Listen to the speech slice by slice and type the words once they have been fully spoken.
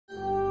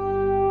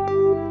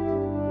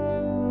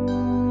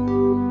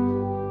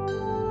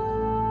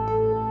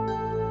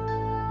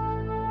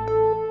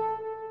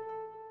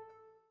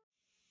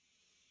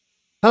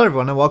Hello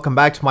everyone and welcome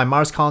back to my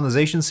Mars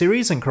colonization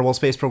series in Kerbal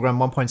Space Program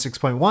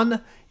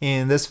 1.6.1.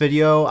 In this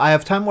video, I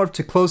have time warp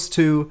to close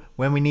to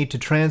when we need to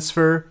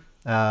transfer,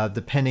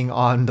 depending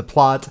on the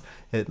plot.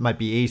 It might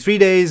be 83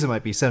 days, it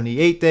might be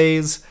 78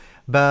 days,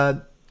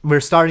 but we're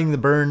starting the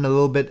burn a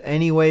little bit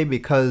anyway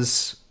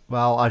because,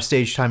 well, our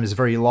stage time is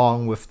very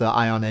long with the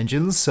ion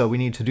engines, so we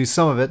need to do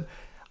some of it.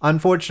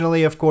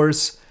 Unfortunately, of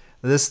course,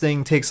 this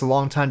thing takes a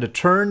long time to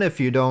turn if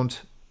you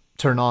don't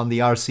turn on the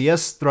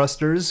RCS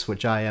thrusters,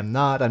 which I am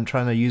not. I'm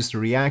trying to use the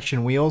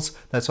reaction wheels.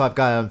 That's why I've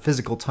got it on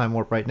physical time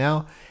warp right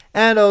now.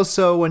 And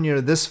also, when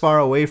you're this far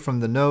away from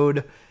the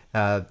node,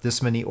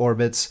 this many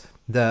orbits,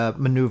 the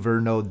maneuver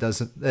node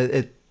doesn't,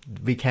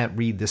 we can't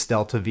read this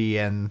delta V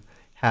and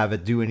have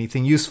it do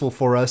anything useful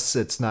for us.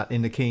 It's not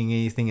indicating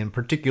anything in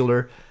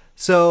particular.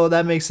 So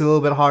that makes it a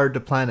little bit hard to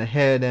plan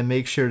ahead and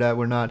make sure that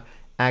we're not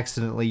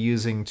accidentally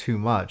using too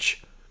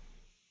much.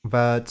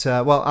 But,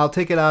 well, I'll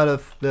take it out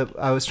of the...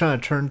 I was trying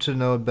to turn to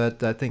node,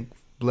 but I think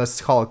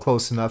let's call it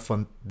close enough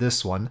on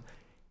this one.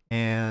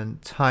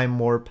 And time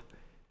warp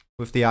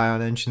with the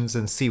ion engines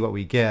and see what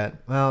we get.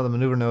 Well, the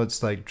maneuver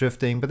node's like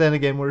drifting, but then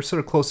again, we're sort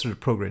of closer to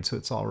prograde, so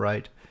it's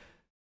alright.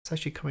 It's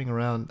actually coming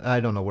around. I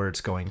don't know where it's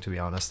going, to be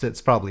honest.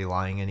 It's probably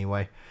lying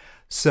anyway.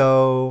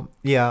 So,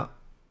 yeah.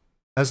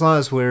 As long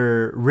as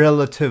we're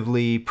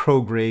relatively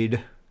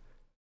prograde,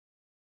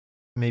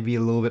 maybe a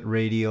little bit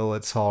radial,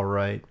 it's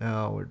alright.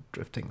 Oh, we're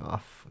drifting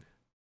off.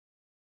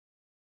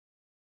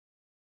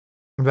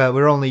 But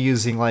we're only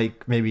using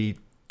like maybe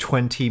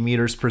 20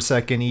 meters per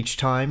second each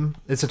time.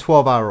 It's a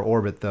 12-hour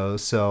orbit though,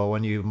 so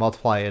when you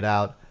multiply it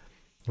out,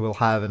 we'll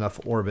have enough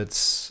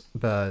orbits.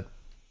 But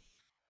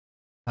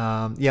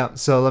yeah,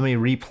 so let me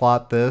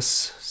replot this.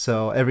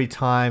 So every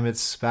time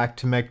it's back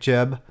to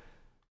MechJeb,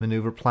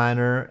 maneuver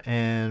planner,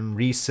 and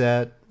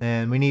reset.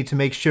 And we need to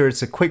make sure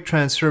it's a quick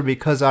transfer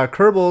because our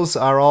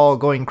Kerbals are all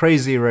going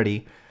crazy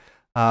already.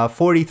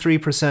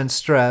 43%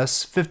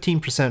 stress,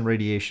 15%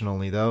 radiation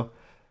only though.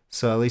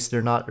 So at least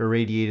they're not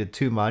irradiated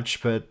too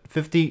much, but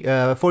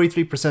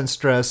 43%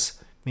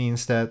 stress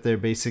means that they're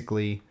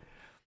basically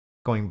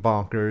going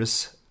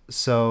bonkers.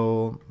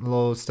 So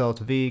lowest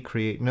delta V,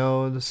 create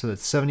node, so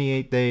that's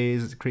 78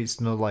 days, it creates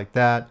a node like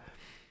that.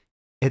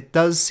 It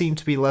does seem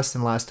to be less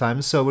than last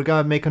time, so we're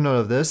gonna make a note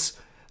of this.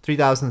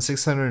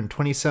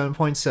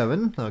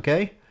 3627.7,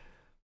 okay.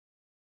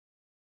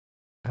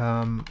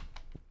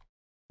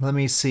 Let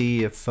me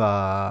see if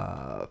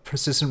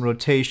persistent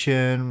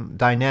rotation,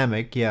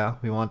 dynamic, yeah,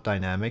 we want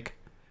dynamic.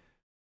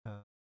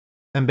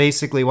 And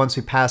basically once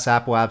we pass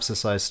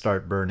apoapsis, I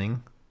start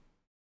burning.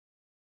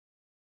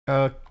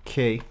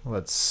 Okay,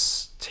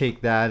 let's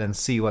take that and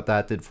see what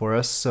that did for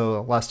us.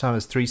 So last time it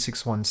was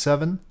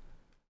 3617.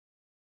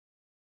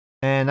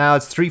 And now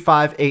it's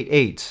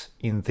 3588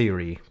 in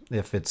theory,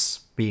 if it's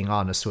being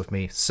honest with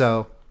me.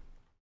 So,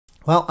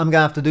 well, I'm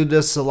gonna have to do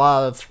this a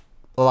lot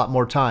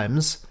more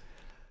times.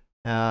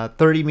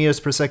 30 meters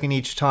per second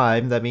each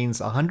time. That means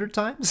 100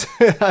 times.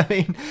 I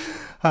mean,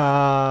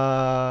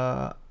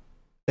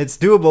 it's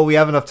doable. We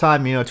have enough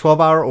time. You know,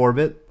 12-hour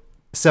orbit,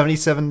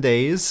 77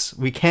 days.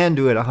 We can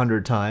do it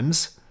 100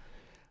 times.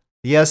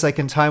 Yes, I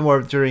can time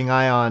warp during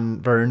ion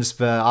burns,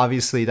 but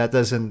obviously that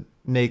doesn't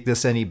make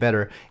this any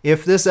better.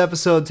 If this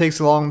episode takes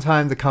a long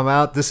time to come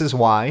out, this is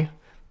why.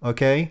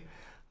 Okay?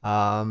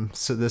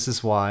 So this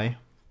is why.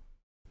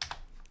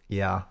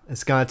 Yeah,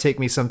 it's gonna take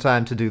me some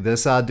time to do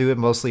this. I'll do it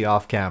mostly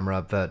off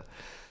camera, but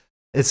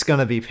it's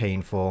gonna be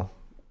painful.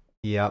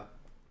 Yep.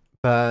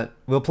 But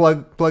we'll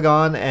plug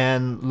on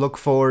and look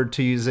forward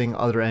to using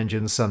other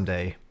engines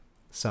someday.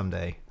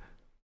 Someday.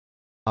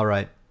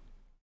 Alright.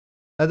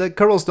 The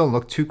Kerbals don't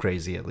look too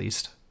crazy, at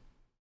least.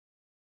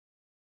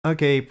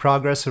 Okay,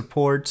 progress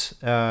report.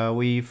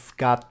 We've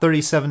got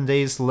 37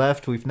 days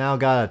left. We've now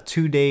got a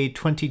 2-day,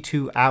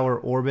 22-hour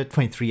orbit.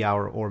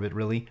 23-hour orbit,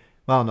 really.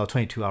 Well, no,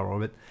 22-hour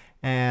orbit.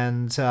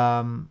 And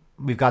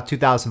we've got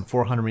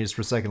 2,400 meters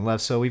per second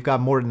left, so we've got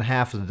more than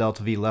half of the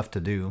delta V left to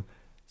do.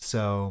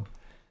 So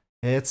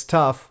it's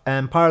tough.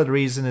 And part of the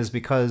reason is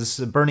because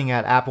burning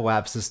at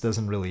apoapsis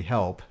doesn't really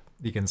help.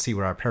 You can see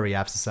where our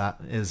periapsis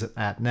is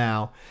at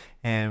now.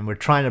 And we're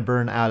trying to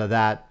burn out of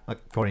that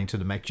according to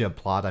the MechJeb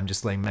plot. I'm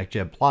just letting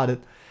MechJeb plot it.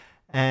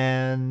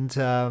 And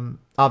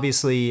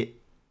obviously,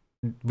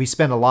 we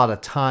spend a lot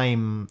of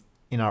time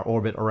in our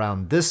orbit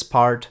around this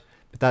part,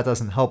 but that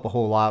doesn't help a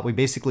whole lot. We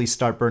basically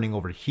start burning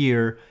over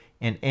here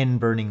and end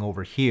burning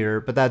over here,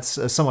 but that's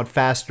a somewhat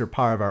faster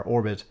part of our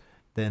orbit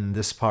than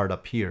this part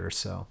up here.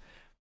 So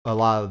a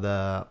lot of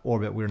the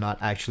orbit, we're not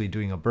actually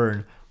doing a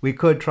burn. We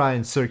could try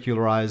and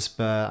circularize,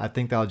 but I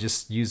think that'll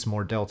just use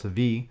more delta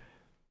V.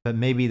 But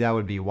maybe that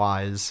would be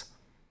wise.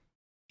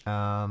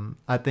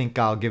 I think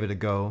I'll give it a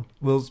go.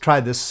 We'll try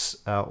this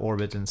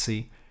orbit and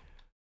see.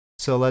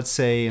 So let's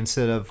say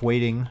instead of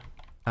waiting,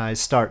 I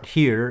start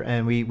here,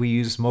 and we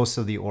use most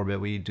of the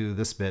orbit. We do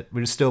this bit.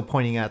 We're still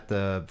pointing at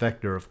the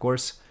vector, of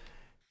course.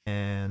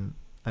 And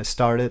I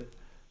start it.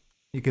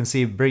 You can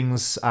see it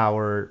brings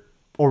our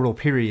orbital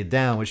period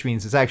down, which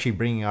means it's actually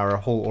bringing our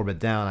whole orbit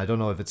down. I don't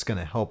know if it's going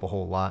to help a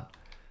whole lot.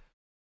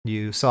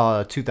 You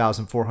saw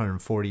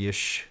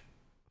 2,440-ish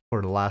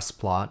for the last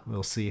plot.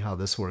 We'll see how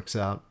this works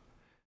out.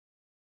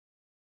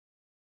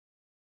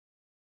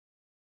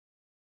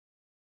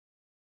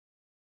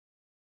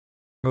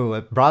 Oh,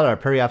 it brought our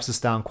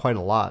periapsis down quite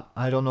a lot.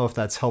 I don't know if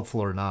that's helpful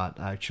or not,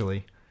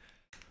 actually.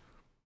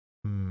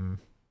 That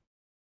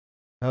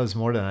was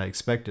more than I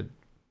expected.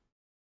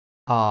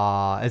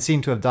 It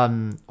seemed to have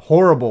done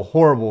horrible,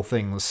 horrible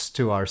things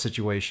to our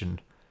situation.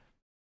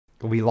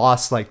 We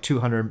lost like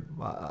 200...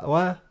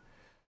 what?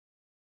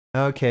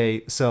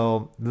 Okay,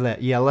 so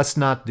yeah, let's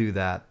not do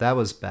that. That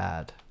was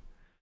bad.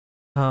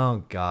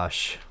 Oh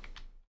gosh.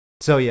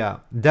 So yeah,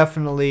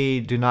 definitely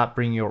do not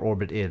bring your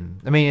orbit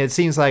in. I mean, it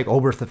seems like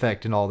Oberth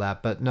effect and all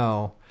that, but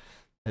no,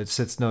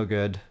 it's no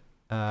good.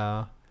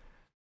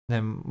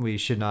 Then we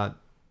should not.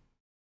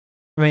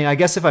 I mean, I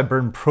guess if I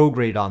burn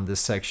prograde on this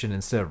section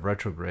instead of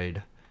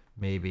retrograde,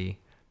 maybe.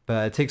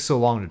 But it takes so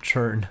long to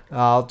turn.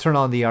 I'll turn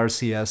on the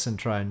RCS and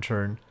try and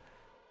turn.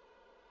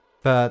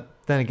 But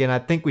then again, I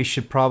think we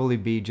should probably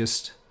be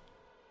just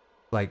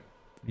like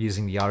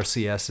using the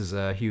RCS is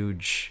a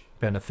huge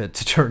benefit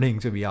to turning,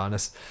 to be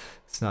honest.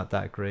 It's not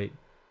that great.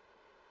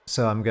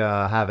 So I'm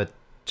gonna have it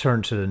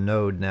turn to the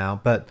node now.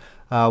 But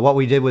what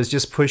we did was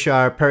just push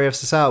our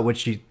periapsis out,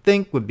 which you'd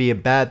think would be a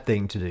bad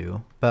thing to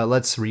do. But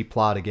let's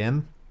replot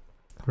again.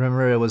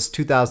 Remember, it was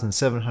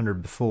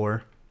 2,700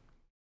 before.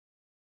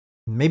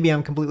 Maybe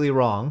I'm completely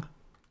wrong.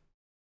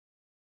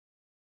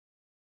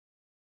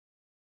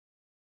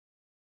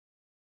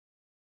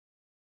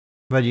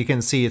 But you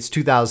can see it's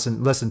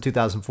 2,000, less than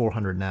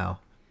 2,400 now.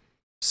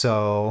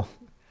 So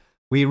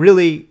we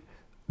really,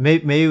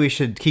 maybe we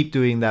should keep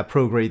doing that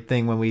prograde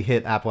thing when we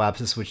hit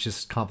apoapsis, which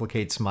just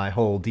complicates my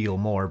whole deal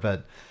more.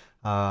 But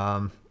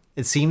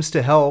it seems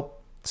to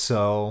help,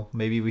 so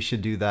maybe we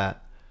should do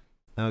that.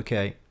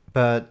 Okay,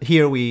 but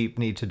here we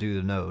need to do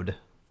the node,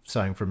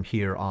 starting from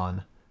here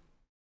on.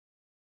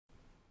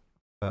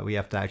 But we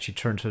have to actually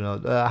turn to the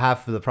node.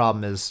 Half of the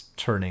problem is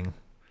turning.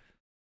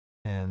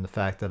 And the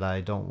fact that I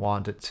don't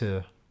want it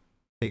to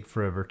take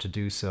forever to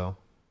do so.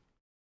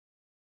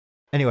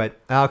 Anyway,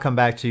 I'll come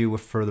back to you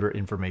with further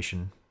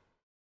information.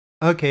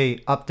 Okay,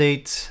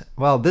 update.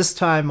 Well, this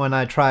time when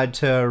I tried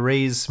to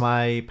raise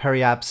my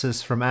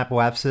periapsis from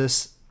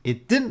apoapsis,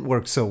 it didn't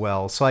work so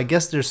well. So I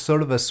guess there's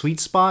sort of a sweet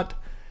spot,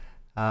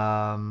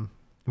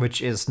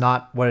 which is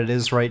not what it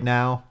is right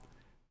now,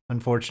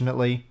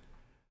 unfortunately.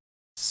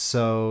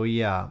 So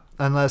yeah,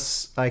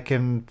 unless I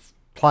can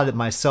plot it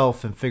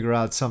myself and figure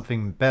out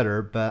something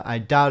better, but I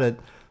doubt it.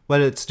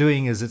 What it's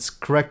doing is it's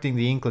correcting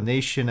the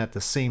inclination at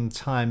the same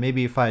time.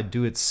 Maybe if I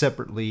do it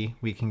separately,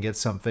 we can get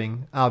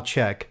something. I'll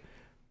check.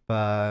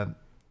 But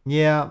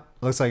yeah,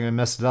 looks like I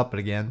messed it up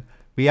again.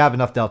 We have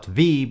enough delta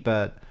V,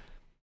 but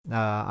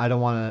I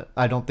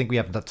don't think we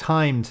have the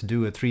time to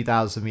do a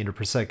 3,000 meter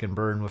per second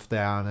burn with the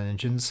ion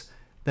engines.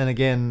 Then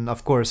again,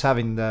 of course,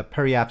 having the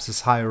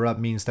periapsis higher up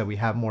means that we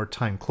have more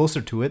time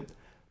closer to it.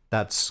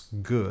 That's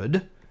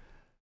good.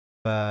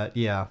 But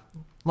yeah,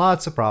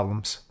 lots of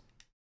problems.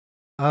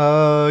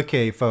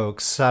 Okay,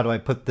 folks, how do I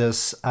put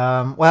this?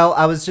 Well,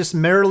 I was just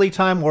merrily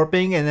time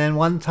warping, and then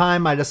one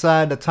time I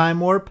decided to time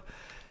warp.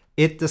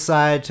 It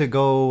decided to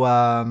go,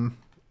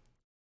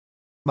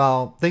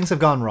 well, things have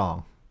gone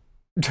wrong.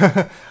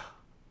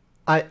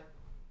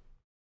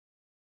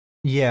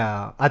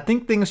 Yeah, I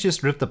think things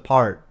just ripped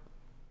apart.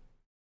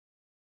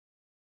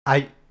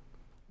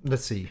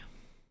 Let's see.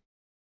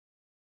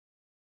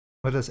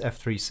 What does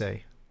F3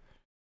 say?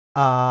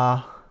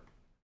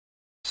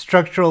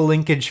 Structural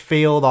linkage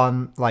failed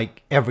on,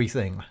 like,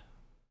 everything.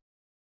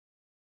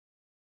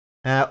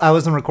 I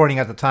wasn't recording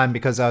at the time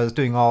because I was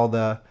doing all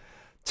the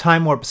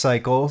time warp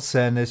cycles,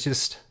 and it's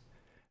just...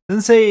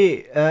 doesn't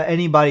say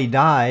anybody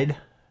died.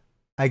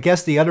 I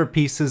guess the other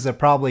pieces are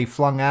probably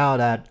flung out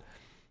at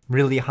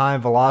really high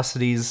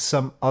velocities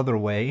some other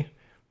way.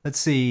 Let's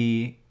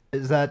see...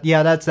 is that...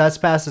 yeah, that's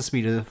past the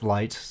speed of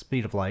light.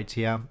 Speed of light,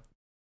 yeah.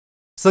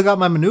 Still got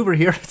my maneuver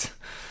here.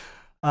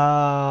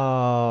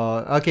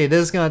 Okay,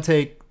 this is gonna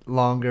take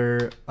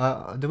longer.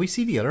 Do we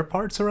see the other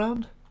parts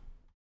around?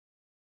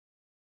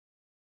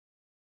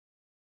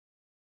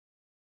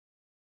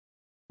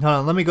 Hold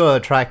on, let me go to a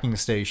tracking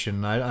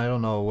station. I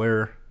don't know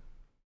where.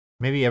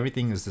 Maybe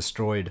everything is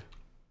destroyed.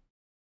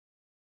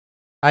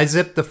 I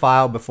zipped the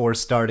file before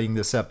starting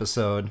this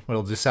episode.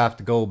 We'll just have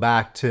to go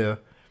back to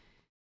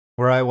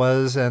where I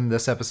was, and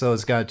this episode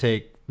is gonna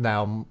take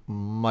now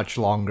much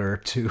longer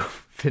to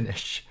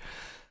finish.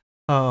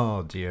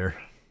 Oh dear.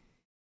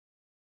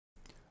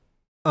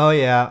 Oh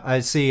yeah, I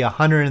see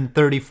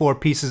 134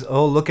 pieces.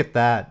 Oh, look at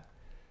that.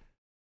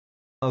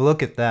 Oh,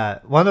 look at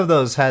that. One of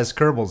those has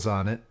Kerbals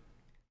on it.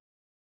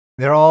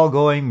 They're all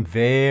going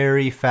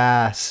very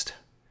fast.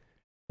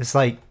 It's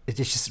like, it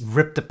just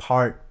ripped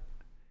apart.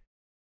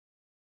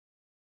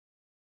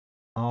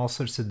 All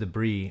sorts of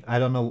debris. I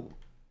don't know.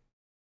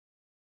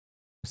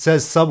 It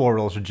says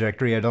suborbital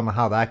trajectory. I don't know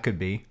how that could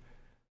be.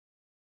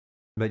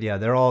 But yeah,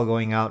 they're all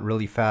going out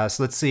really fast.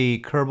 Let's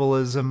see,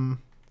 Kerbalism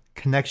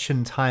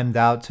connection timed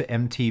out to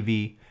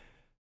MTV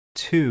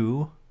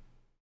 2.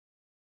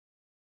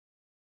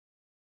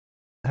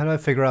 How do I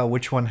figure out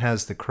which one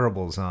has the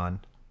Kerbals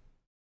on?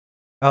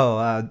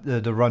 Oh,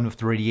 the run with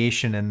the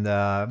radiation and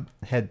the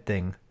head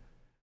thing.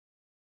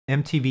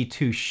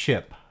 MTV2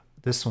 ship.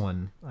 This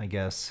one, I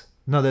guess.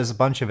 No, there's a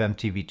bunch of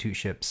MTV2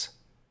 ships.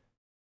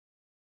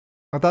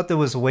 I thought there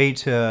was a way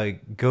to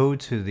go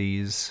to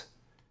these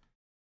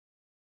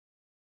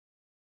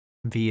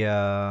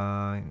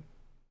via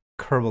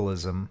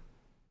Kerbalism.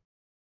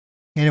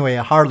 Anyway,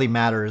 it hardly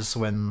matters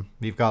when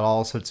we've got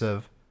all sorts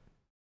of...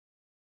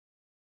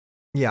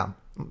 Yeah,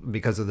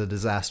 because of the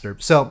disaster.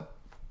 So,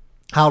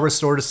 I'll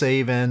restore to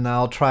save and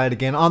I'll try it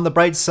again. On the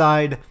bright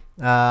side,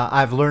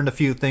 I've learned a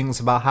few things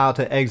about how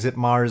to exit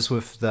Mars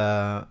with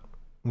the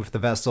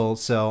vessel,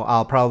 so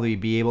I'll probably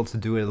be able to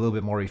do it a little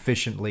bit more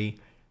efficiently,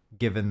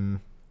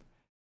 given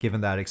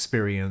that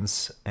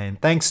experience. And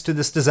thanks to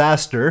this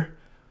disaster,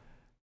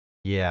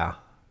 yeah,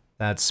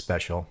 that's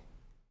special.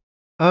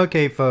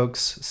 Okay,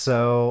 folks,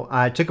 so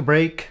I took a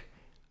break.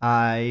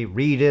 I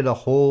redid a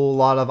whole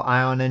lot of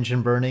ion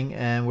engine burning,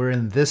 and we're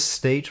in this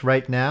state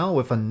right now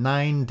with a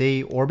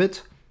 9-day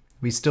orbit.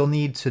 We still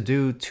need to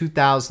do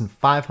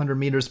 2,500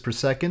 meters per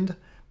second,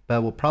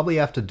 but we'll probably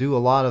have to do a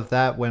lot of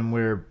that when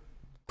we're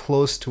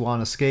close to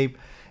on escape.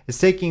 It's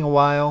taking a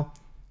while.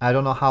 I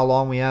don't know how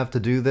long we have to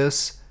do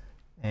this,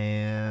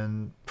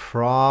 and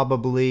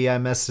probably I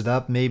messed it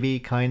up, maybe,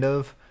 kind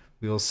of.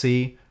 We'll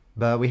see,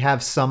 but we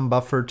have some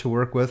buffer to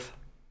work with,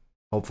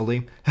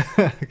 hopefully.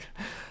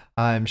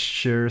 I'm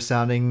sure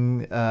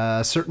sounding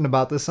certain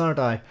about this, aren't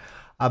I?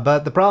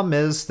 But the problem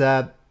is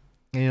that,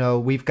 you know,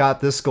 we've got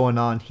this going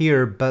on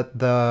here, but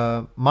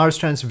the Mars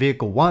Transfer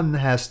Vehicle 1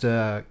 has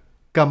to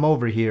come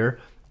over here,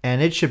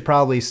 and it should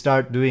probably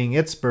start doing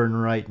its burn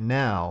right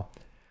now.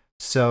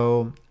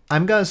 So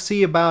I'm going to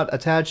see about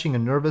attaching a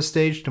Nerva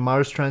stage to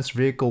Mars Transfer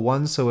Vehicle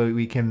 1 so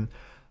we can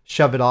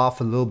shove it off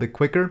a little bit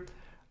quicker.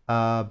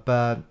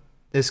 But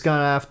it's going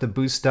to have to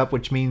boost up,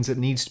 which means it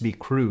needs to be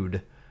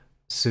crewed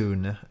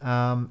soon.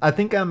 I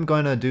think I'm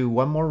going to do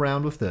one more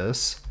round with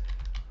this.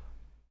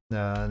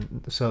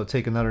 So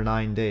take another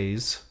 9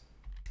 days.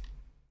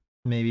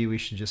 Maybe we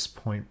should just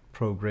point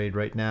prograde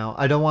right now.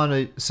 I don't want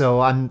to,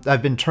 so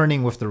I've been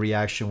turning with the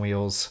reaction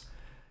wheels,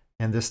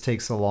 and this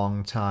takes a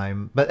long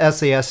time. But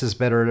SAS is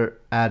better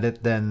at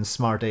it than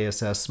Smart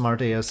ASS.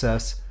 Smart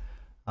ASS,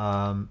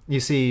 you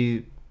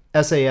see,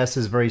 SAS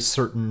is very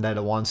certain that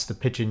it wants to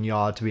pitch and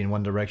yaw to be in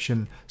one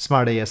direction.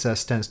 Smart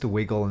ASS tends to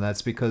wiggle, and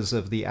that's because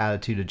of the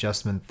attitude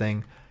adjustment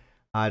thing.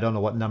 I don't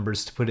know what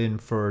numbers to put in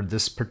for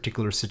this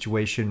particular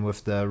situation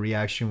with the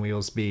reaction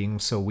wheels being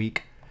so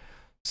weak.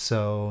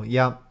 So,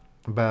 yeah,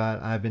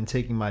 but I've been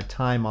taking my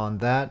time on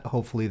that.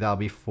 Hopefully that'll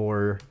be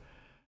for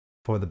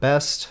the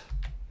best.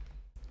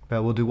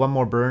 But we'll do one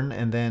more burn,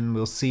 and then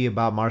we'll see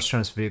about Mars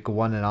Transfer Vehicle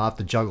 1, and I'll have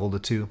to juggle the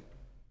two.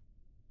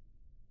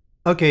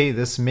 Okay,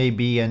 this may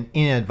be an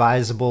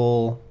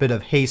inadvisable bit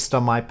of haste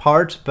on my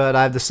part, but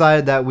I've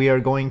decided that we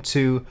are going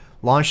to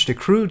launch the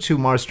crew to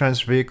Mars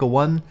Transfer Vehicle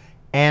 1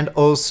 and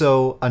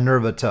also a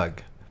Nerva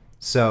tug.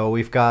 So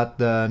we've got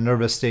the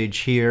Nerva stage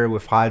here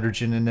with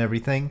hydrogen and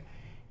everything,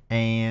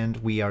 and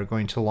we are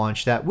going to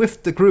launch that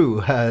with the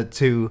crew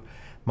to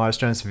Mars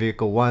Transfer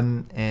Vehicle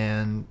 1,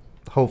 and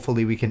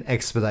hopefully we can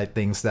expedite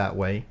things that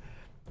way.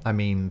 I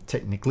mean,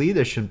 technically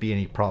there shouldn't be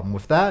any problem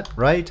with that,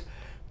 right?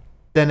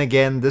 Then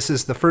again, this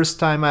is the first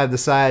time I've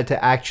decided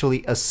to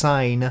actually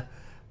assign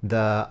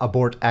the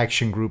abort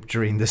action group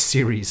during this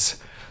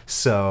series.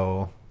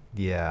 So,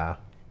 yeah.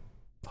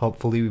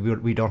 Hopefully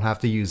we don't have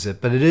to use it.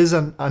 But it is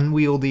an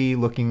unwieldy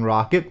looking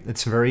rocket.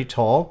 It's very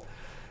tall.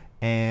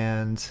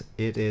 And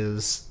it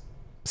is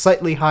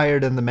slightly higher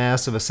than the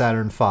mass of a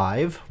Saturn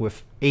V,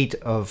 with 8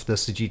 of the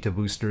Sagitta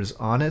boosters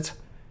on it.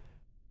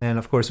 And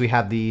of course we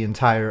have the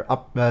entire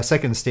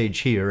second stage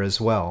here as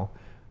well.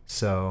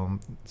 So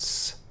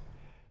it's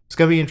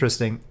going to be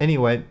interesting.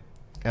 Anyway,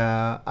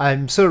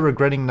 I'm sort of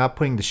regretting not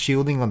putting the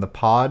shielding on the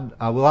pod.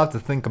 We'll have to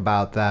think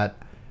about that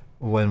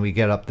when we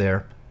get up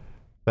there.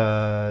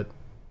 But,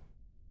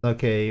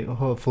 okay,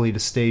 hopefully the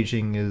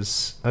staging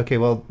is... Okay,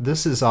 well,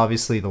 this is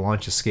obviously the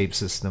launch escape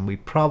system. We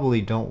probably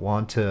don't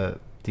want to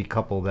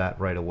decouple that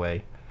right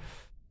away.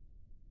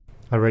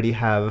 I already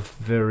have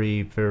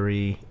very,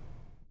 very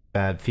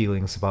bad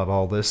feelings about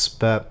all this.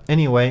 But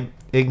anyway,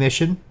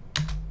 ignition.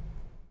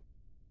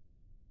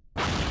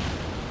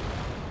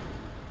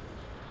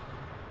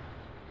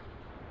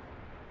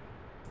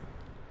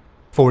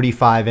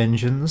 45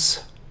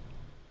 engines.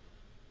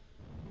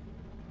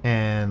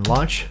 And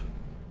launch.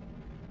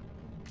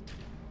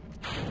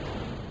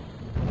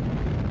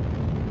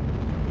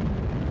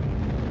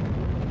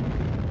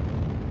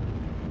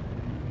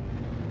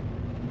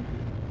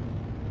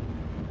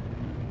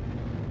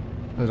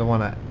 I don't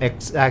want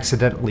to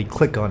accidentally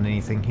click on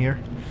anything here.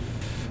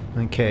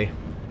 Okay.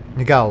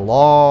 We got a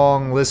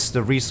long list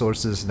of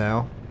resources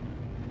now.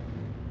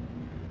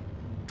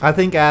 I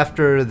think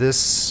after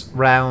this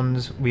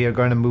round, we are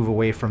going to move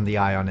away from the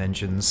ion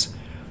engines.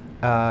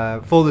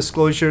 Full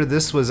disclosure,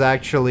 this is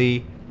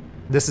actually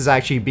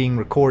being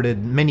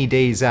recorded many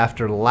days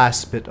after the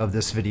last bit of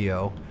this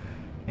video.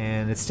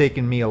 And it's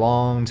taken me a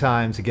long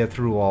time to get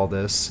through all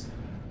this.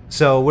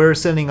 So we're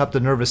setting up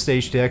the nervous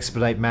stage to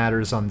expedite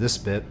matters on this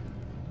bit,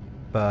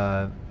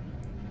 but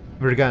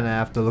we're gonna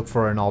have to look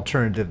for an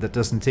alternative that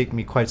doesn't take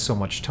me quite so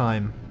much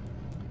time.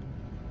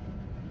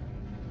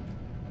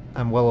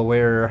 I'm well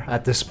aware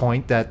at this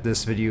point that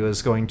this video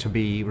is going to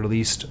be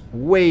released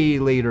way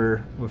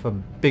later with a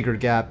bigger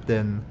gap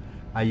than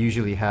I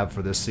usually have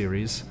for this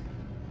series.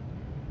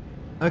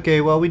 Okay,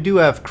 well, we do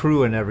have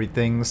crew and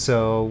everything,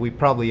 so we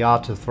probably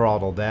ought to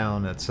throttle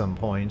down at some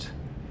point.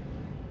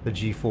 The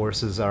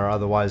G-forces are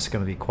otherwise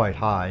going to be quite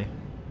high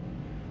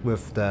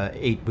with the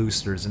 8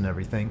 boosters and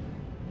everything.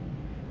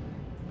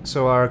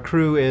 So our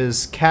crew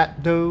is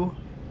Catdo.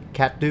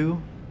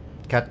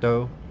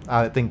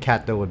 I think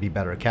Catdo would be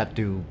better.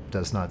 Catdo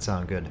does not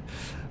sound good.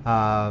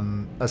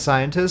 A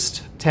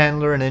scientist,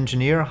 Tandler an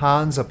engineer,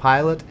 Hans a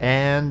pilot,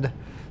 and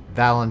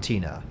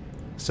Valentina.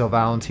 So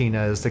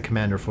Valentina is the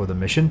commander for the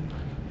mission.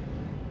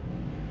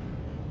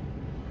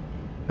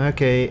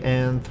 Okay,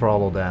 and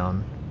throttle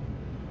down.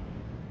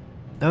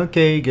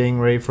 Okay, getting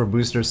ready for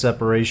booster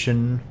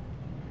separation.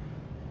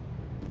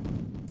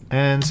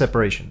 And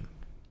separation.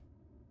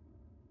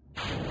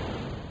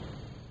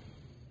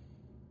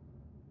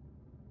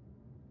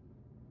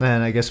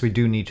 And I guess we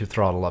do need to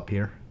throttle up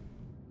here.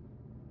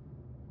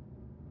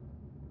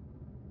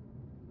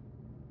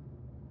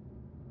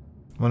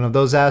 One of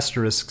those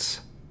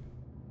asterisks.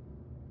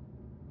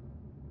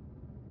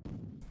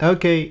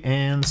 Okay,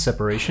 and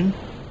separation.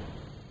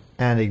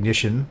 And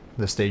ignition.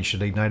 The stage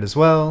should ignite as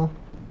well.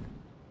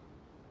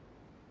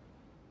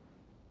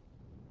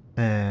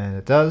 And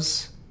it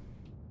does.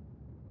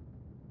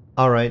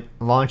 Alright,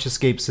 launch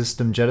escape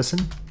system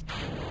jettison.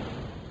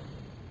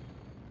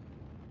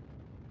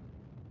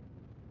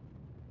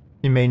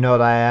 You may note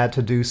I had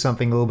to do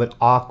something a little bit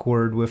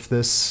awkward with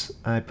this.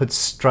 I put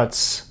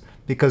struts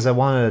because I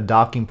wanted a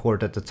docking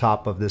port at the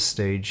top of this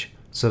stage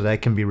so that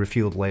it can be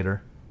refueled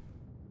later.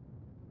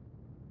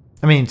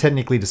 I mean,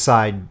 technically the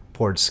side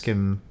ports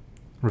can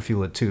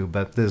refuel it too,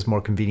 but there's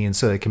more convenience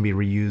so it can be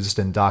reused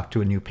and docked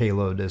to a new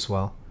payload as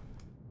well.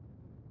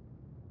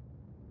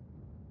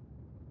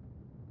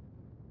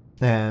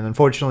 And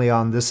unfortunately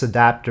on this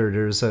adapter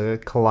there's a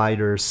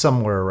collider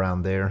somewhere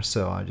around there,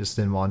 so I just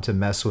didn't want to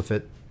mess with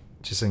it,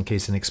 just in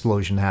case an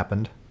explosion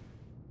happened.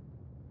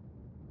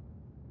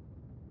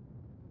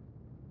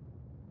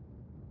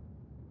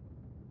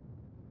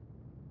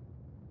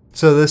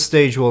 So this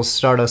stage will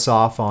start us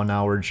off on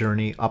our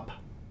journey up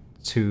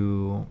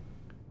to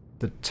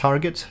the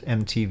target,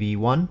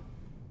 MTV-1.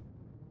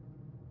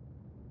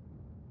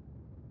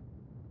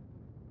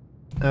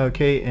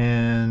 Okay,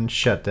 and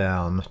shut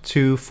down.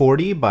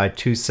 240 by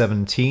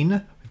 217.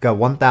 We've got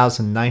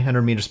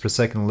 1,900 meters per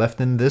second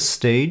left in this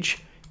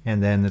stage,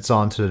 and then it's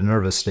on to the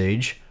nervous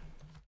stage.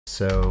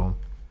 So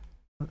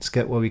let's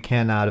get what we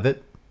can out of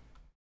it.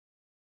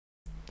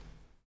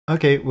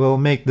 Okay, we'll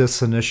make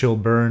this initial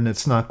burn.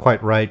 It's not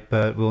quite right,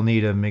 but we'll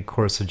need a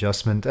mid-course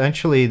adjustment.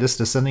 Actually, this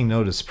descending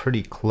node is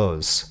pretty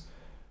close.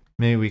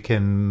 Maybe we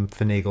can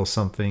finagle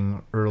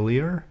something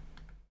earlier.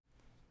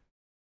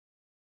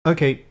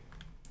 Okay,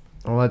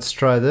 well, let's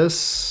try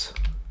this.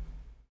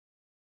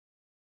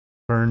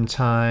 Burn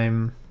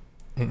time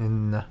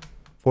in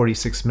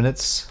 46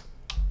 minutes.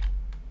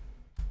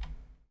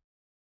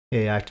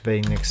 Okay,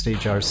 activating next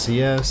stage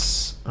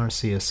RCS.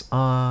 RCS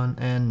on,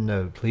 and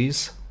node,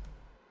 please.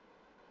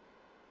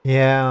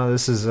 Yeah,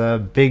 this is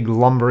a big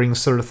lumbering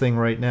sort of thing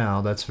right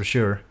now, that's for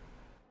sure.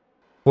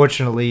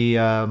 Fortunately,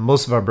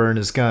 most of our burn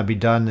is going to be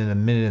done in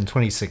 1 minute and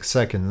 26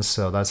 seconds,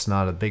 so that's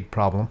not a big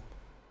problem.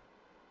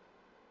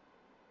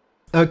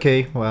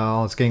 Okay,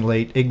 well, it's getting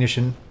late.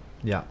 Ignition.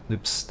 Yeah,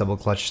 oops, double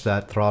clutch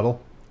that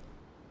throttle.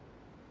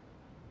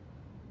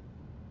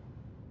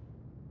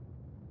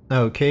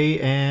 Okay,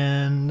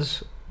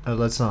 and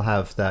let's not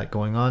have that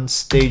going on.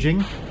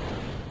 Staging.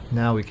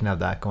 Now we can have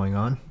that going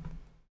on.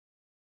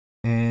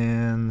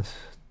 And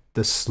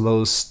the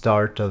slow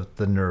start of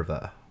the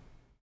Nerva.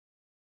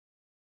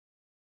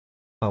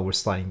 Oh, we're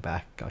sliding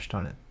back. Gosh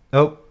darn it.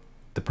 Oh,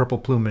 the purple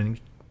pluming.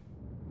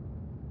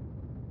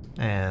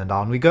 And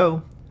on we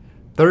go.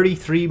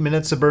 33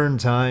 minutes of burn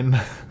time.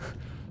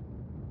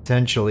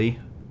 Potentially.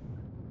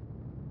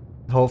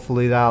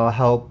 Hopefully that'll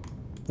help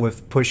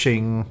with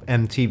pushing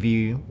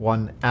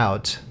MTV-1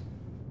 out.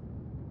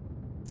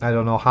 I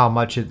don't know how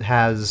much it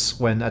has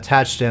when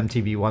attached to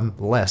MTV-1.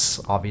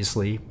 Less,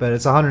 obviously. But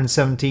it's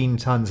 117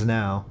 tons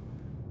now.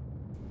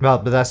 Well,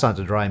 but that's not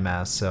the dry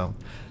mass, so...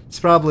 It's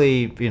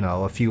probably, you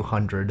know, a few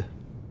hundred.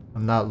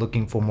 I'm not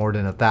looking for more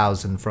than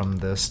 1,000 from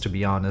this, to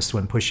be honest,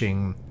 when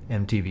pushing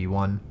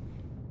MTV-1.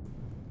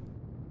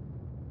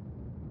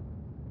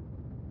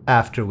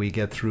 After we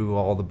get through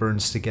all the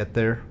burns to get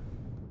there.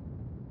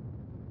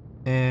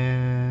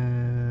 And...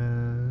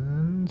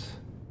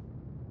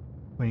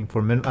 waiting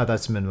for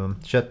that's minimum.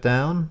 Shut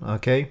down,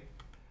 okay.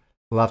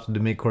 We'll have to do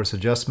mid-course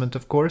adjustment,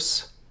 of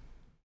course.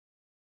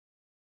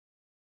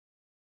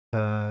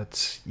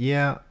 But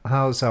yeah,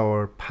 how's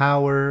our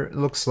power? It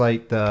looks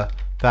like the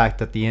fact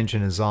that the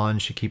engine is on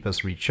should keep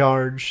us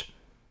recharged.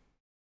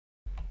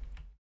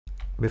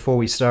 Before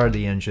we started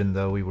the engine,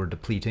 though, we were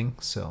depleting,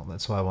 so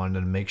that's why I wanted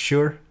to make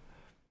sure.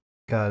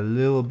 Got a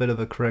little bit of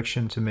a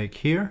correction to make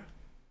here.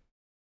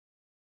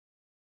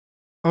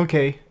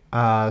 Okay,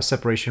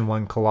 separation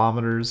 1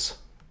 kilometers.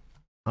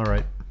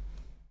 Alright.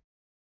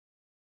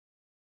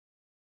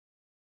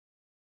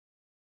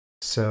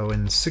 So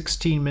in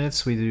 16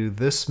 minutes we do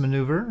this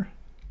maneuver.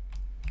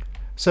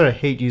 Sort of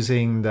hate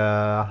using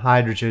the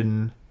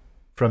hydrogen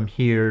from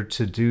here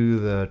to do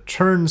the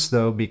turns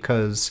though,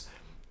 because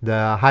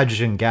the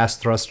hydrogen gas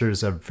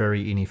thrusters are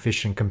very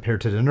inefficient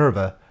compared to the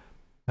Nerva.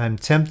 I'm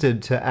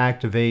tempted to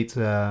activate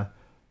the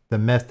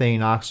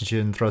methane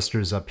oxygen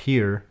thrusters up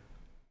here,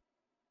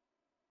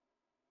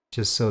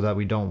 just so that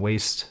we don't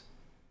waste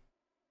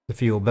the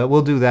fuel. But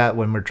we'll do that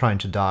when we're trying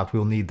to dock.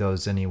 We'll need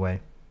those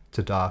anyway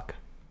to dock.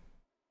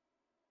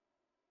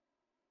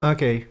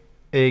 Okay,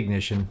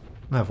 ignition.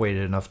 I've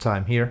waited enough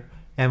time here.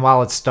 And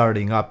while it's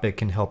starting up, it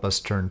can help us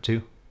turn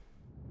too.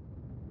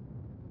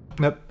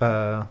 Yep,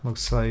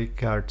 looks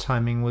like our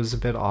timing was a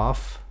bit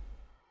off.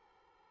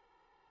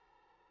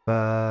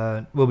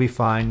 But we'll be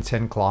fine.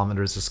 10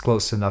 kilometers is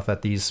close enough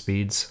at these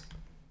speeds.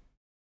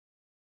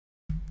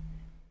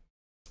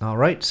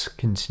 Alright,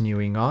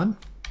 continuing on.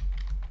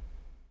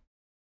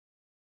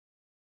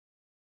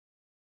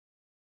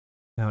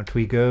 Out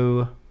we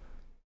go.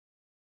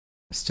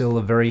 Still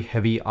a very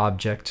heavy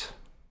object.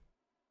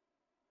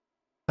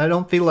 I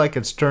don't feel like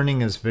it's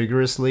turning as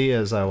vigorously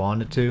as I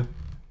want it to.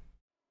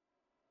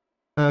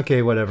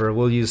 Okay, whatever.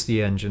 We'll use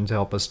the engine to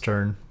help us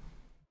turn.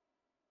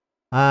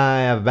 I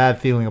have a bad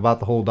feeling about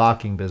the whole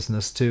docking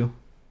business, too.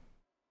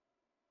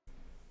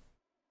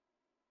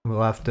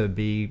 We'll have to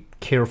be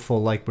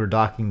careful like we're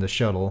docking the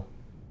shuttle.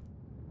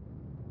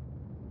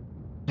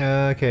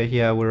 Okay,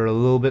 yeah, we're a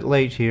little bit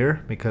late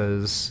here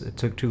because it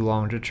took too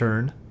long to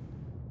turn.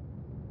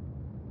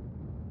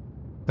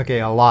 Okay,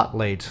 a lot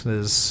late.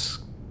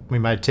 We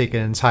might take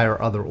an entire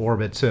other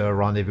orbit to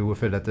rendezvous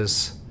with it at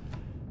this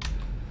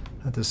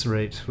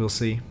rate. We'll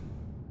see.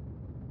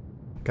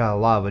 Got a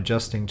lot of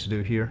adjusting to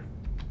do here.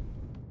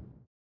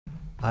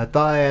 I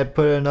thought I had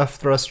put enough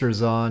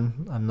thrusters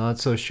on. I'm not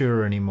so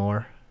sure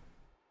anymore.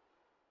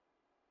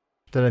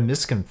 Did I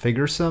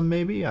misconfigure some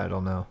maybe? I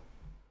don't know.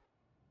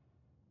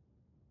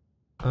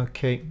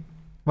 Okay.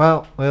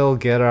 Well, we'll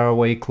get our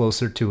way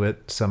closer to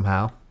it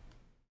somehow.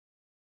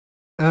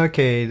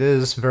 Okay,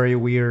 this is very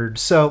weird.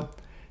 So,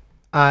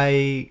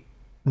 I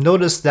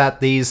noticed that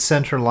these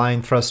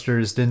centerline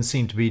thrusters didn't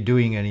seem to be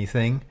doing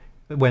anything.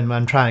 When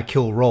I'm trying to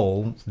kill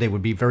roll, they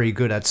would be very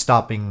good at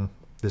stopping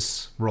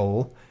this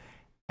roll.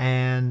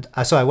 And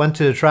so I went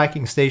to the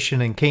tracking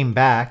station and came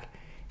back,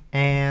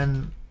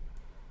 and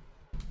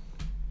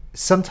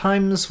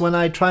sometimes when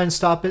I try and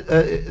stop it,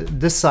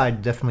 this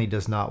side definitely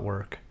does not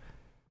work.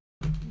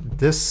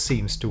 This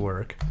seems to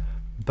work,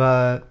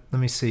 but let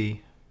me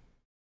see.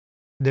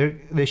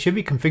 They should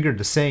be configured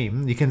the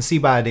same. You can see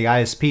by the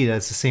ISP that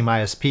it's the same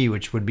ISP,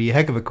 which would be a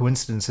heck of a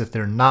coincidence if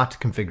they're not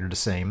configured the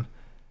same.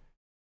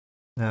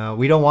 Now,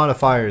 we don't want to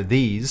fire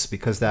these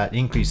because that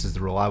increases the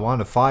roll. I want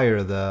to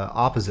fire the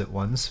opposite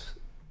ones,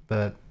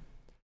 but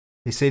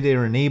they say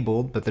they're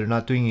enabled, but they're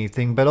not doing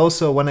anything. But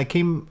also, when I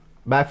came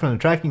back from the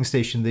tracking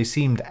station, they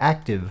seemed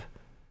active.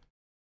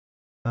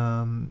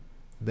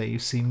 They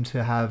seem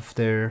to have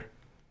their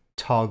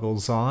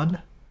toggles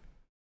on.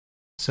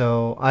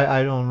 So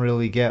I don't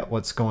really get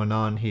what's going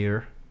on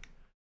here.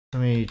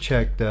 Let me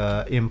check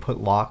the input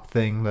lock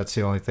thing. That's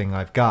the only thing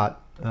I've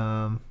got.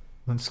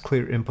 Let's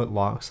clear input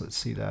locks. Let's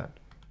see that.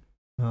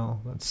 Oh,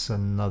 that's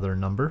another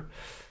number.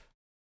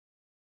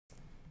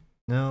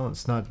 No,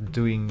 it's not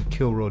doing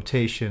kill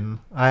rotation.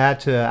 I had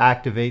to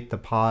activate the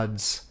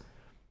pod's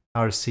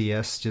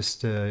RCS just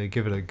to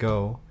give it a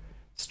go.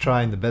 It's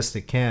trying the best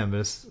it can,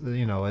 but it's,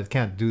 you know, it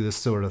can't do this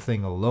sort of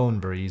thing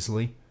alone very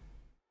easily.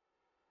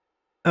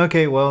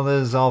 Okay, well,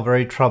 this is all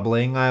very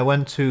troubling. I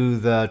went to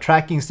the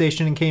tracking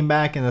station and came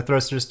back, and the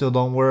thrusters still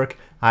don't work.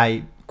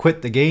 I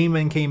quit the game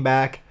and came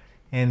back,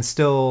 and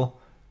still,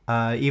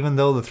 even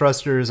though the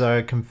thrusters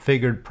are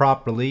configured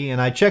properly,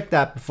 and I checked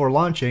that before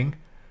launching,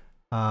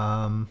 they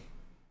are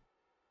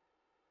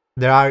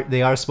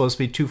supposed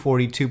to be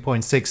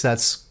 242.6.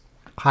 That's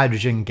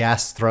hydrogen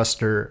gas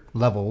thruster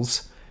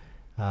levels,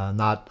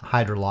 not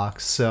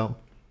hydrolocks. So,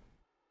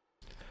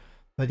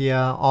 but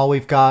yeah, all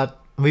we've got.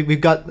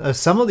 We've got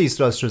some of these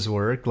thrusters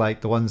work,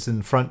 like the ones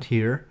in front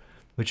here,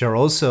 which are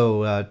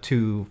also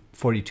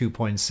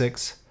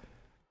 242.6.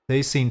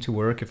 They seem to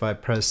work. If I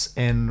press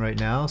N right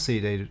now,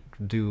 see they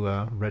do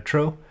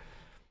retro.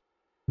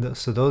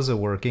 So those are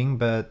working,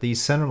 but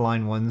these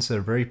centerline ones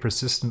are very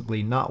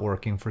persistently not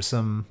working for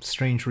some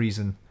strange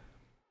reason.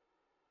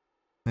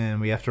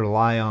 And we have to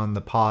rely on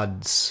the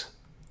pod's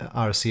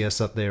RCS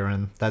up there,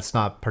 and that's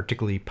not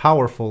particularly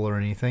powerful or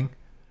anything.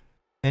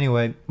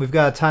 Anyway, we've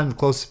got a time to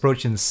close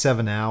approach in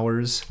 7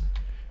 hours.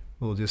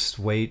 We'll just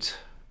wait.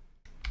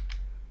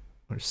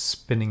 We're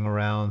spinning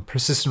around.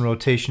 Persistent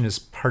rotation is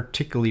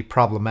particularly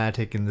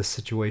problematic in this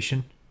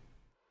situation.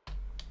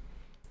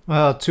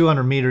 Well,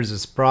 200 meters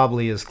is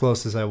probably as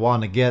close as I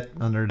want to get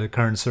under the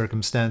current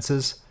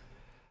circumstances.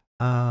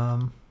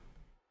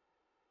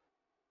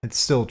 It's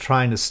still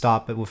trying to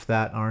stop it with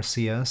that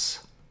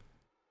RCS,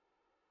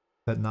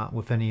 but not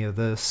with any of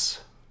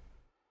this.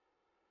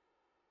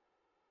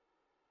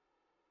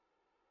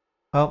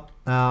 Well,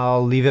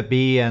 I'll leave it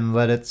be and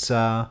let it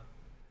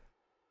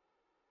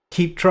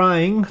keep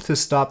trying to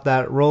stop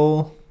that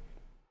roll.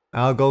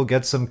 I'll go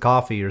get some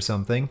coffee or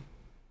something.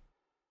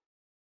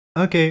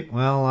 Okay,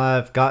 well,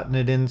 I've gotten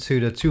it into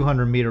the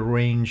 200-meter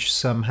range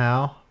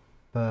somehow,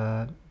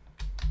 but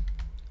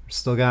we're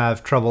still gonna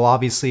have trouble.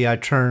 Obviously, I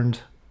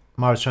turned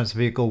Mars Transit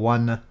Vehicle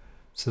 1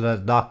 so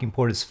that the docking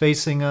port is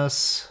facing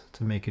us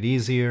to make it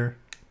easier.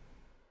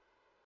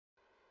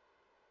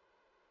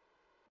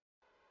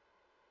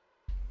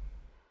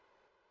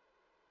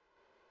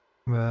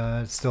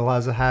 But it still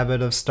has a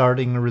habit of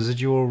starting a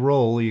residual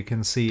roll. You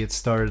can see it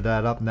started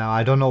that up now.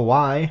 I don't know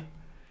why.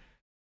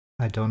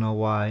 I don't know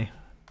why.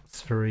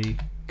 It's very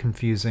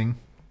confusing.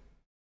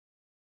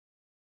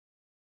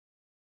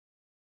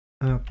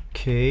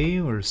 Okay,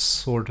 we're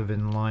sort of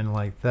in line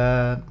like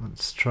that.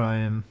 Let's try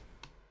and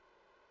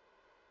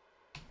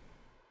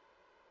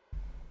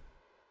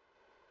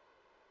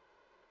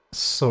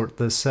sort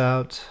this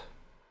out.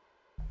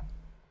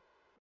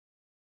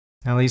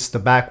 At least the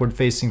backward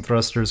facing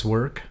thrusters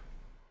work.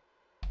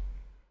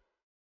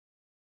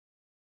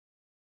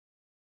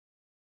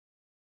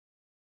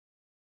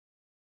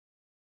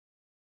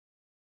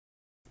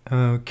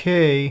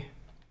 Okay,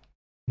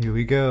 here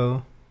we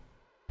go.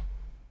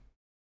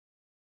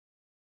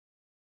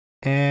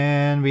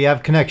 And we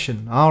have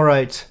connection. All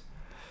right.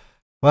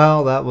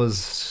 Well, that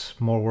was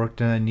more work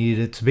than I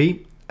needed it to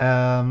be.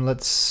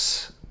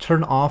 Let's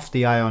turn off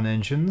the ion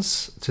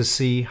engines to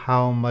see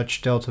how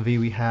much delta V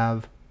we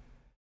have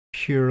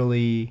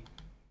purely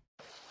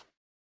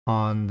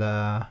on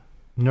the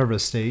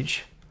nervous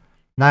stage.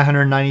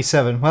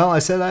 997. Well, I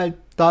said I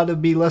thought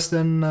it'd be less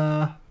than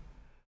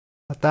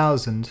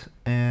 1,000,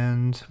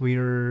 and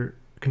we're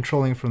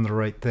controlling from the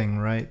right thing,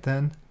 right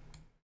then?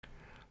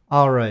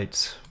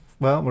 Alright,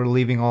 well, we're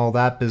leaving all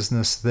that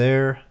business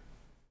there.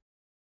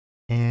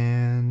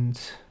 And,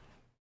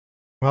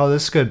 well,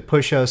 this could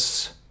push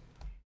us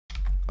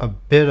a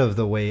bit of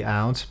the way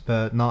out,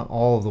 but not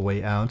all of the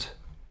way out.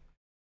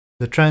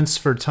 The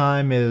transfer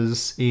time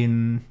is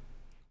in,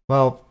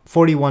 well,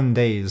 41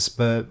 days,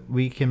 but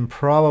we should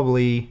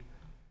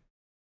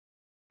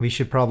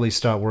probably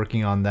start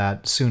working on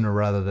that sooner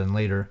rather than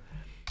later.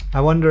 I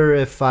wonder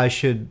if I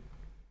should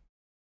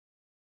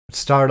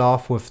start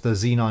off with the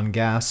xenon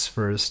gas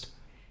first,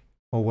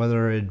 or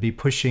whether it'd be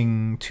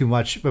pushing too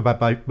much.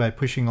 By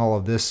pushing all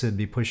of this, it'd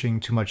be pushing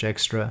too much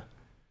extra.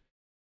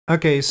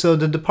 Okay, so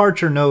the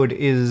departure node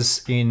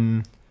is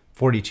in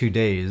 42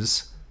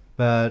 days,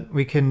 but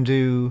we can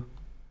do...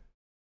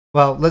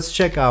 Well, let's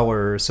check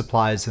our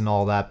supplies and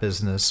all that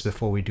business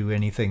before we do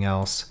anything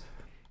else.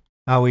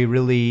 Are we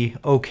really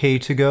okay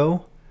to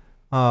go?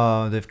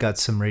 They've got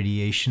some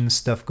radiation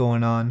stuff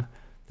going on.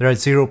 They're at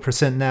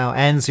 0% now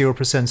and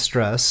 0%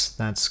 stress.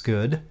 That's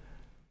good.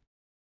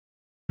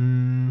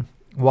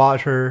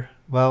 Water.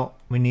 Well,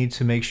 we need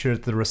to make sure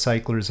that the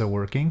recyclers are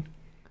working.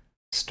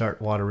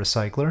 Start water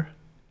recycler.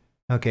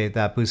 Okay,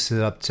 that boosted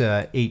up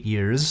to 8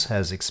 years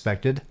as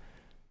expected.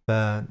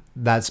 But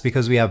that's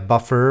because we have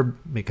buffer,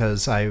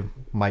 because I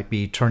might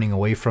be turning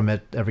away from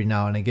it every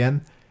now and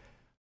again.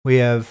 We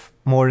have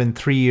more than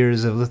 3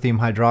 years of lithium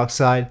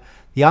hydroxide.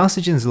 The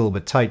oxygen's a little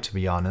bit tight, to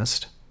be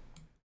honest.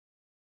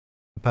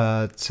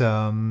 But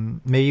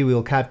maybe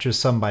we'll capture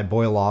some by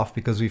boil off,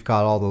 because we've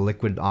got all the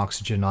liquid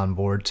oxygen on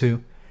board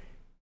too.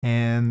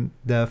 And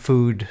the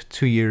food,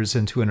 2 years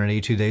and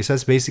 282 days.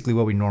 That's basically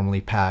what we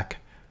normally pack.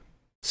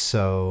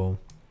 So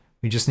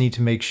we just need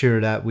to make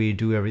sure that we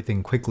do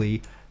everything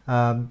quickly.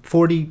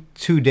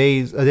 42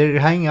 days. They're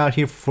hanging out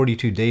here for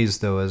 42 days,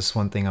 though, is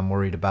one thing I'm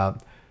worried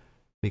about,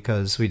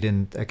 because we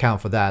didn't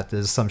account for that. The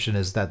assumption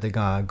is that they're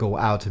gonna go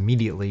out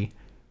immediately,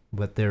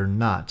 but they're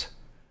not.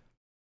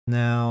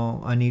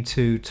 Now I need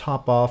to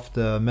top off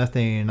the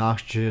methane and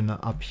oxygen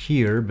up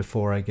here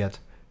before I get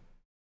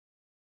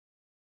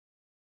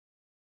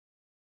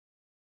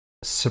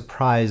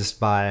surprised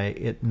by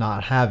it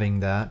not having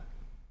that.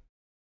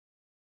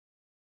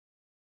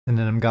 And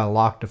then I'm gonna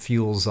lock the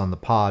fuels on the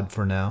pod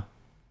for now.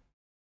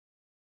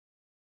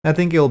 I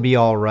think it'll be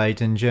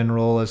alright in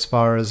general as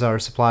far as our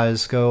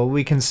supplies go.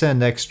 We can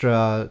send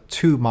extra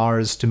to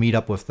Mars to meet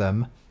up with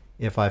them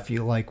if I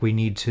feel like we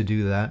need to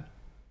do that.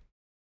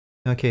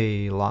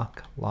 Okay,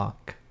 lock.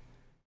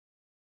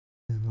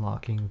 And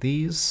locking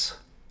these.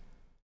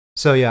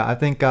 So yeah, I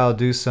think I'll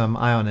do some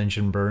ion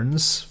engine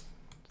burns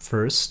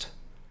first.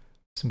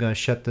 So I'm gonna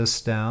shut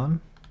this down.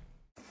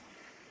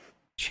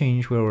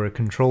 Change where we're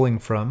controlling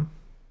from.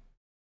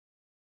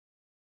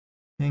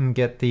 And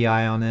get the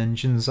ion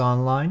engines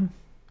online.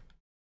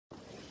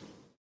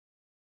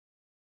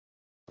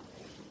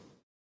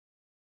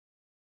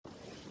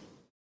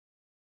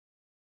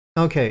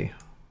 Okay,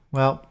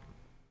 well,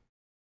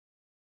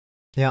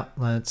 yeah,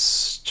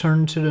 let's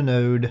turn to the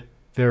node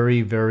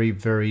very, very,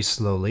 very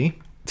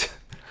slowly.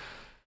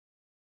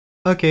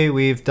 Okay,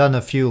 we've done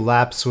a few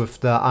laps with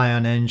the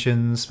ion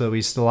engines, but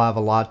we still have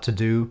a lot to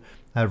do.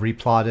 I've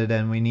replotted,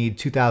 and we need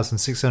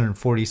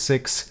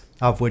 2,646,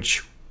 of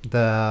which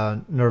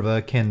the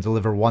Nerva can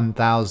deliver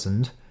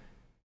 1,000.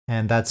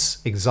 And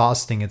that's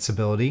exhausting its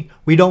ability.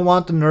 We don't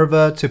want the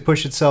Nerva to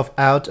push itself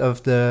out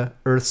of the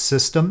Earth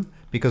system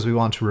because we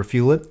want to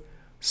refuel it.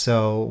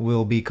 So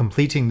we'll be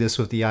completing this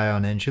with the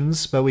ion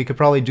engines, but we could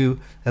probably do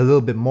a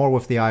little bit more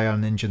with the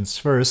ion engines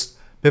first.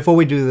 Before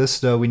we do this,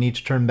 though, we need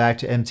to turn back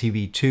to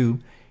MTV2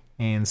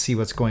 and see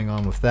what's going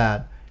on with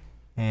that,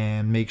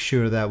 and make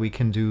sure that we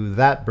can do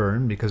that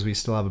burn because we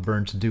still have a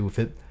burn to do with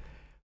it.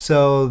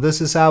 So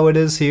this is how it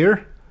is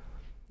here,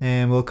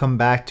 and we'll come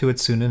back to it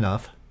soon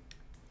enough.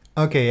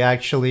 Okay,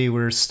 actually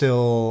we're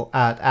still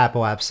at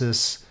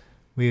apoapsis.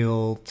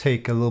 We'll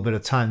take a little bit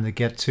of time to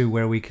get to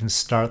where we can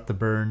start the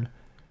burn.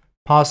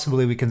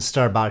 Possibly we can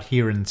start about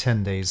here in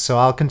 10 days. So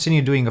I'll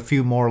continue doing a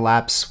few more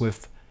laps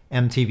with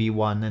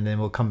MTV1, and then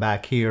we'll come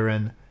back here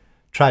and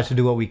try to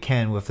do what we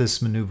can with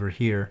this maneuver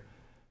here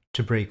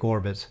to break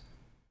orbit.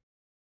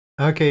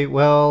 Okay,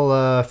 well,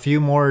 a few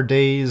more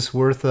days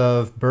worth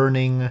of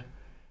burning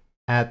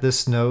at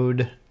this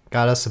node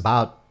got us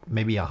about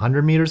maybe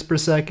 100 meters per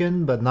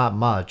second, but not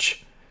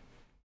much.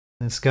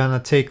 It's gonna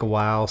take a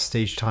while.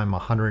 Stage time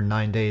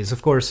 109 days.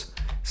 Of course,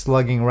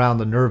 slugging around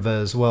the Nerva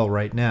as well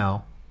right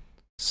now.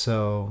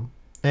 So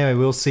anyway,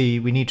 we'll see.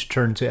 We need to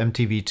turn to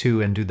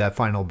MTV2 and do that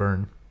final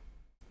burn.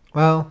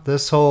 Well,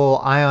 this whole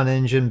ion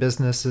engine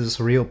business is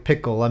a real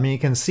pickle. I mean, you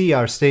can see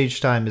our stage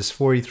time is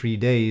 43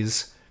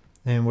 days,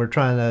 and we're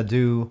trying to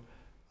do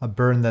a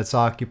burn that's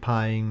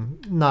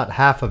occupying not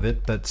half of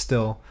it, but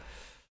still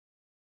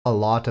a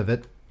lot of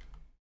it.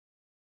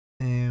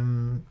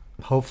 And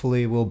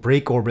hopefully we'll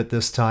break orbit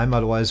this time,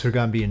 otherwise we're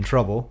going to be in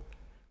trouble.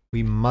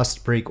 We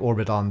must break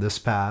orbit on this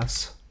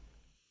pass.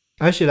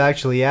 I should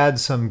actually add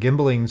some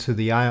gimbaling to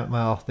the ion.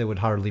 Well, they would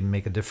hardly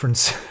make a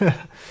difference.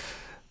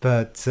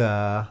 But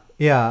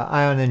yeah,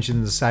 ion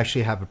engines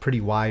actually have a pretty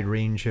wide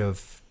range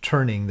of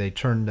turning. They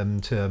turn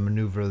them to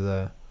maneuver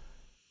the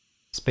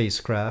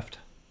spacecraft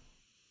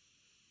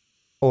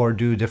or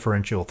do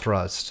differential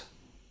thrust.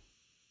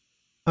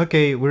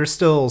 Okay, we're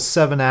still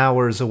 7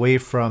 hours away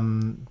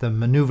from the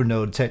maneuver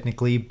node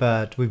technically,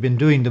 but we've been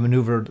doing the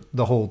maneuver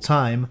the whole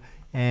time,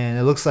 and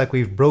it looks like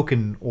we've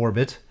broken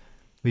orbit.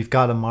 We've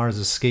got a Mars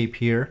escape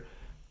here.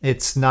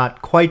 It's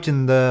not quite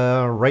in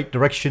the right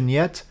direction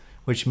yet,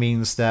 which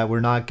means that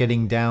we're not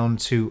getting down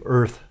to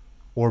Earth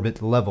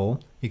orbit level.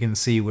 You can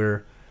see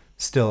we're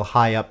still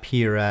high up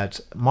here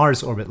at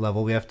Mars orbit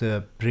level. We have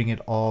to bring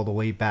it all the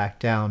way back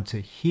down to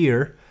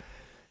here.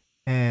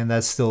 And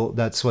that's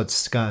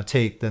what's gonna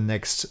take the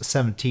next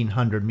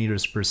 1700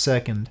 meters per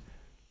second.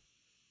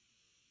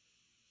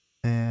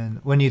 And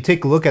when you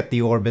take a look at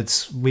the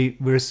orbits, we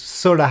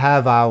sort of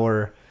have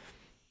our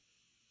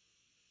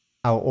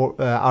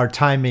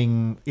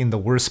timing in the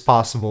worst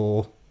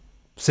possible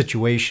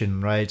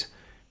situation, right?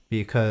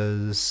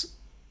 Because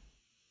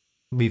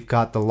we've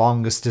got the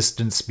longest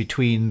distance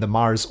between the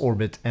Mars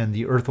orbit and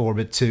the Earth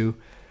orbit to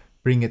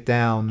bring it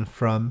down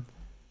from.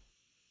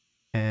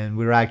 And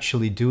we're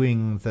actually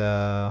doing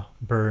the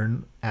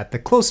burn at the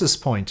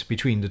closest point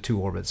between the two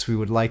orbits. We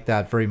would like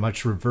that very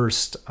much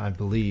reversed, I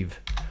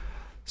believe.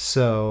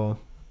 So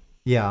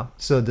yeah,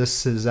 so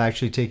this is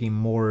actually taking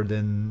more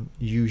than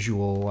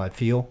usual, I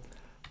feel.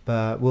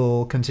 But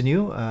we'll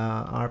continue.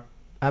 Our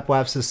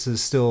apoapsis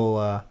is still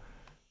a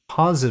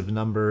positive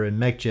number in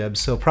MechJeb,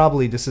 so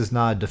probably this is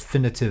not a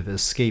definitive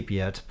escape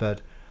yet.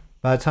 But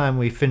by the time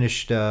we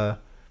finished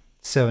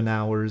 7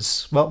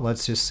 hours, well,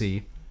 let's just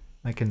see.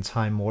 I can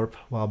time warp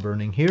while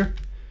burning here,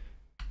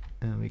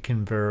 and we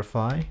can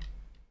verify.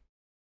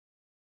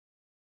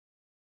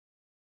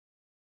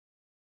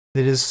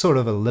 It is sort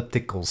of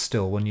elliptical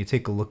still when you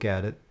take a look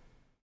at it.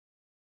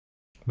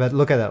 But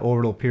look at that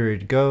orbital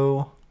period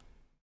go.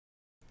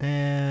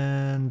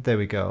 And there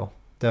we go.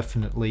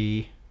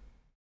 Definitely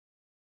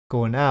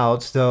going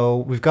out, though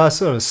we've got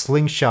sort of a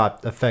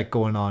slingshot effect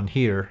going on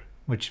here,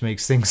 which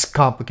makes things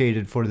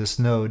complicated for this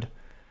node.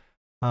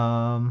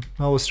 Well,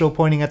 we're still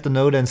pointing at the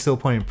node and still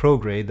pointing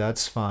prograde,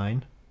 that's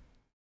fine.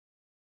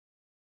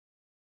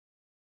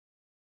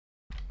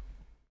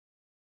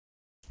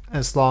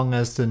 As long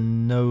as the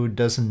node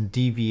doesn't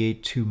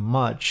deviate too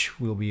much,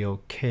 we'll be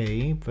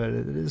okay, but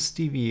it is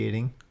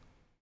deviating.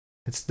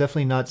 It's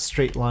definitely not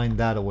straight line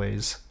that a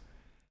ways.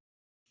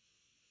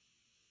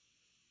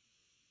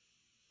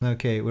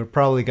 Okay, we're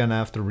probably gonna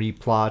have to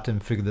replot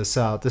and figure this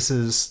out. This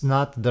is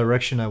not the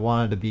direction I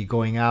wanted to be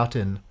going out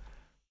in.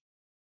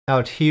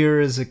 Out here,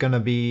 is it gonna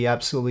be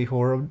absolutely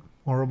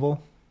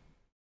horrible?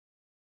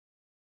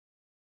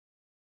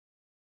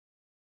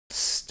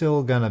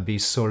 Still gonna be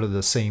sort of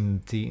the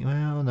same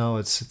well, no,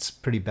 it's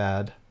pretty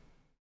bad.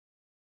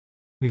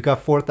 We've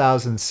got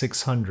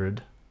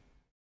 4,600.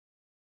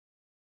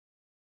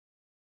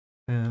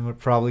 And we're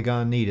probably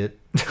gonna need it.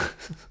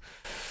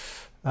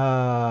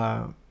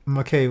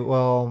 Okay,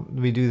 well,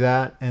 we do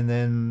that, and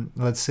then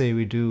let's say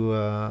we do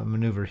a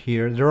maneuver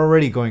here. They're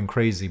already going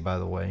crazy, by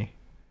the way.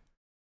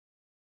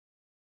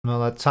 No,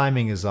 that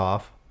timing is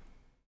off.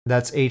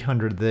 That's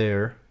 800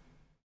 there.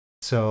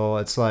 So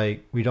it's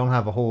like we don't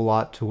have a whole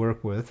lot to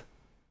work with.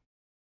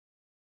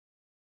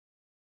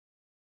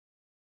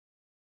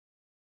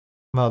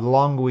 Well, the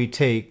longer we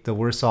take, the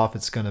worse off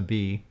it's going to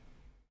be.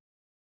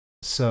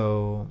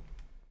 So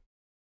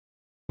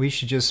we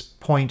should just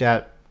point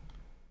at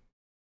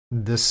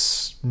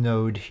this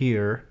node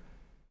here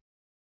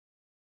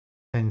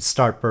and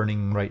start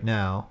burning right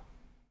now,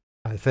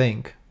 I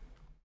think.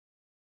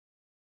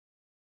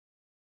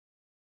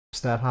 Is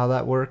that how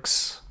that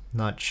works?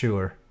 Not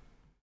sure.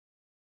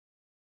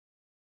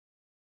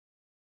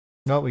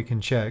 No, we can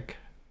check.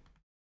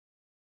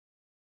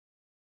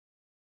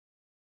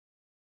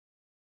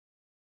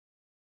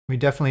 We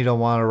definitely don't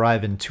want to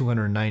arrive in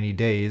 290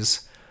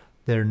 days.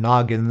 They're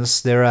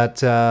noggins. They're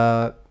at,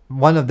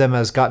 one of them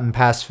has gotten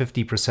past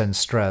 50%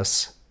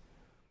 stress.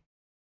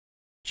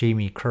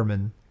 Jamie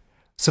Kerman.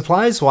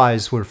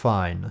 Supplies-wise, we're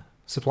fine.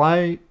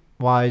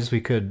 Supply-wise, we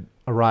could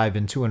arrive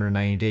in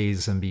 290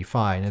 days and be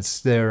fine. It's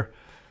their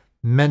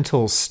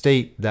mental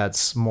state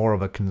that's more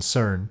of a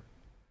concern.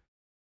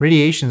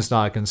 Radiation's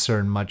not a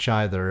concern much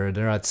either.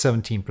 They're at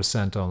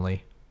 17%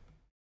 only.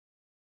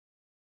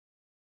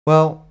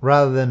 Well,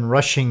 rather than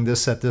rushing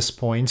this at this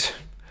point,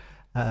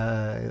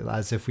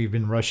 as if we've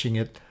been rushing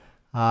it,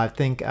 I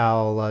think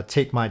I'll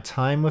take my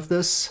time with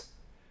this,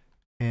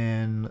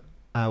 and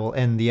I will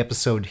end the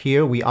episode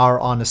here. We are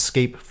on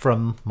escape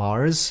from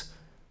Mars.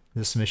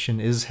 This mission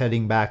is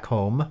heading back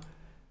home.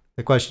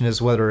 The question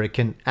is whether it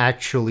can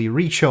actually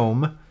reach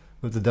home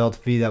with the Delta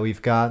V that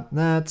we've got.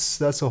 That's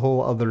a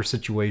whole other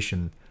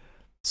situation.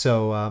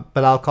 So,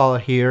 but I'll call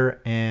it here,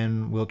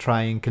 and we'll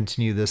try and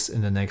continue this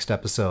in the next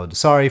episode.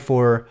 Sorry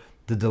for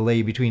the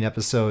delay between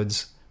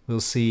episodes.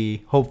 We'll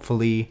see.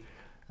 Hopefully,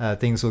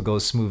 things will go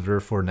smoother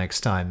for next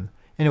time.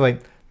 Anyway,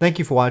 thank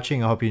you for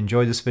watching. I hope you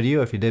enjoyed this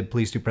video. If you did,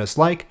 please do press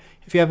like.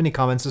 If you have any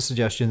comments or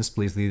suggestions,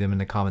 please leave them in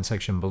the comment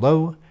section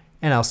below,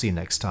 and I'll see you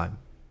next time.